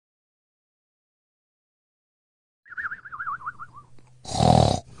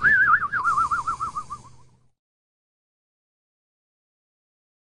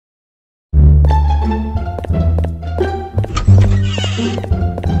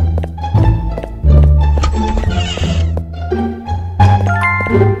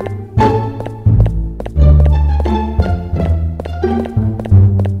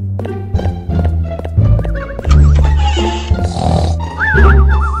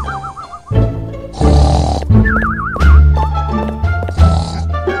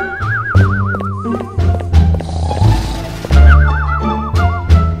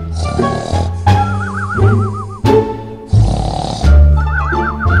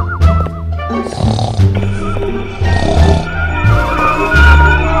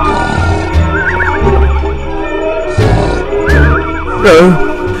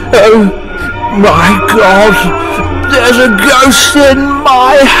My God! There's a ghost in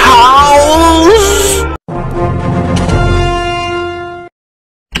my house!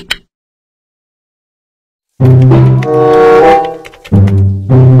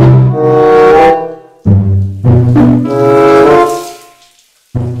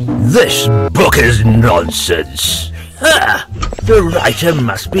 This book is nonsense. The writer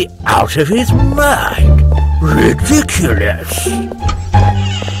must be out of his mind. Ridiculous.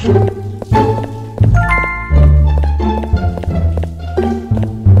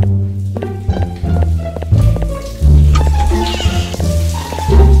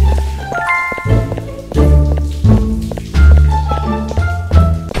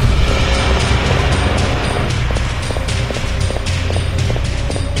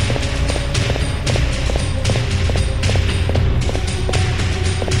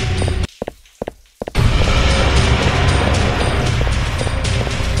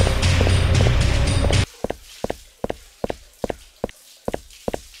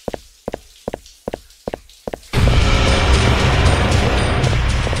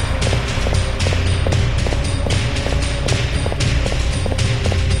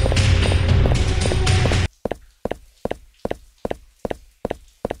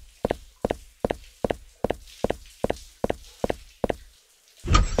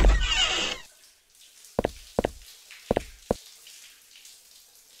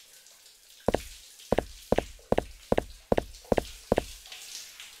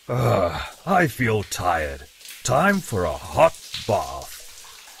 I feel tired. Time for a hot bath.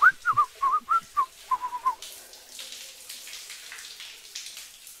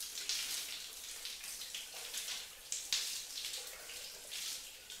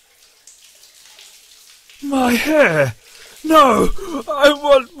 My hair! No! I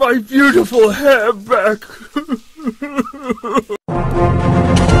want my beautiful hair back!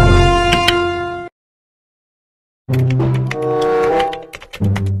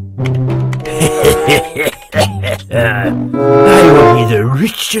 I will be the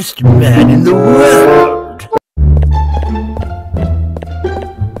richest man in the world.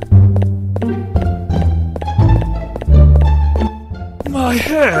 My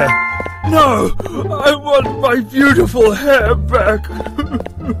hair! No! I want my beautiful hair back!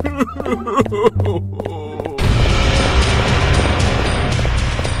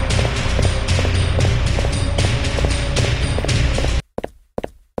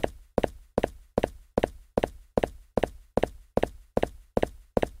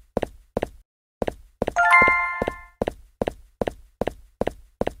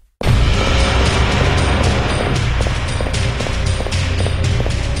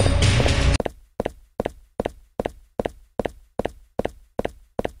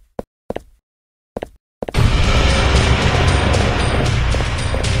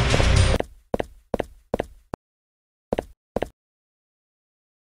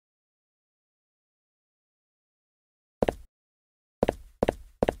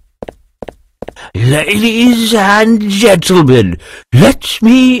 Ladies and gentlemen, let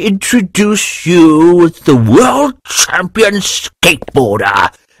me introduce you with the world champion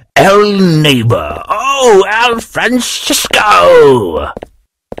skateboarder, El Neighbor. Oh, El Francisco!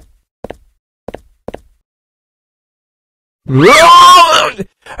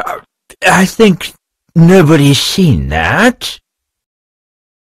 I think nobody's seen that.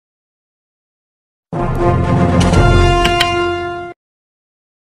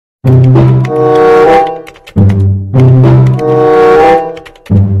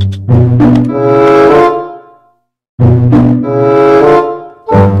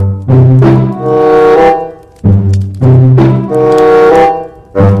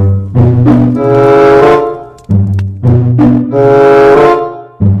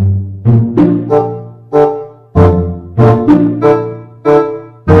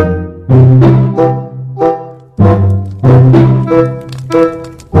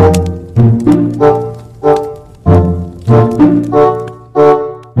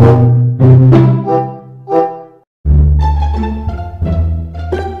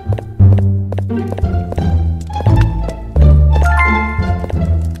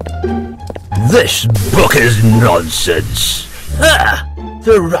 This book is nonsense.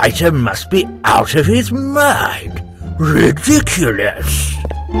 The writer must be out of his mind. Ridiculous.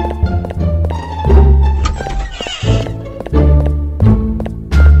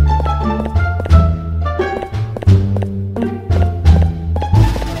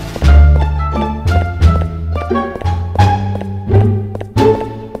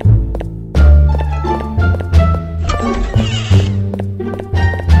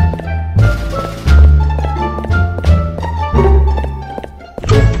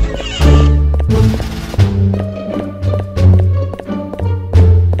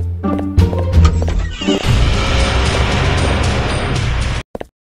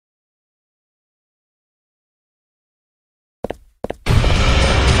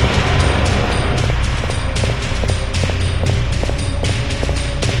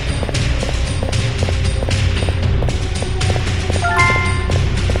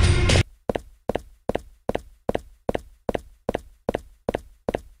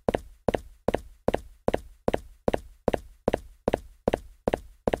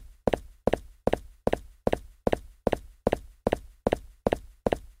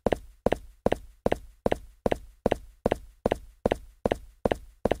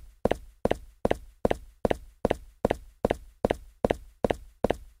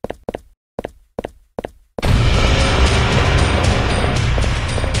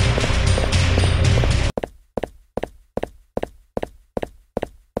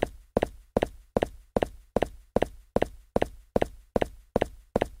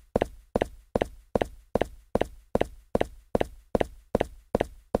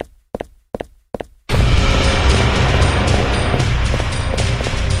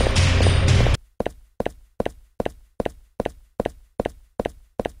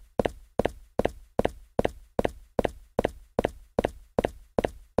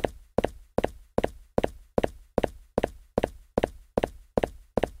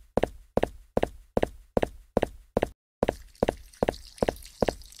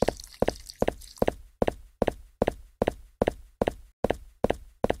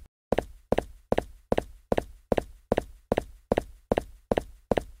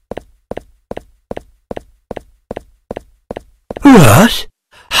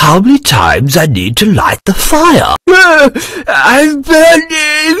 how many times I need to light the fire. I'm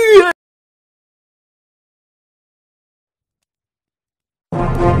burning!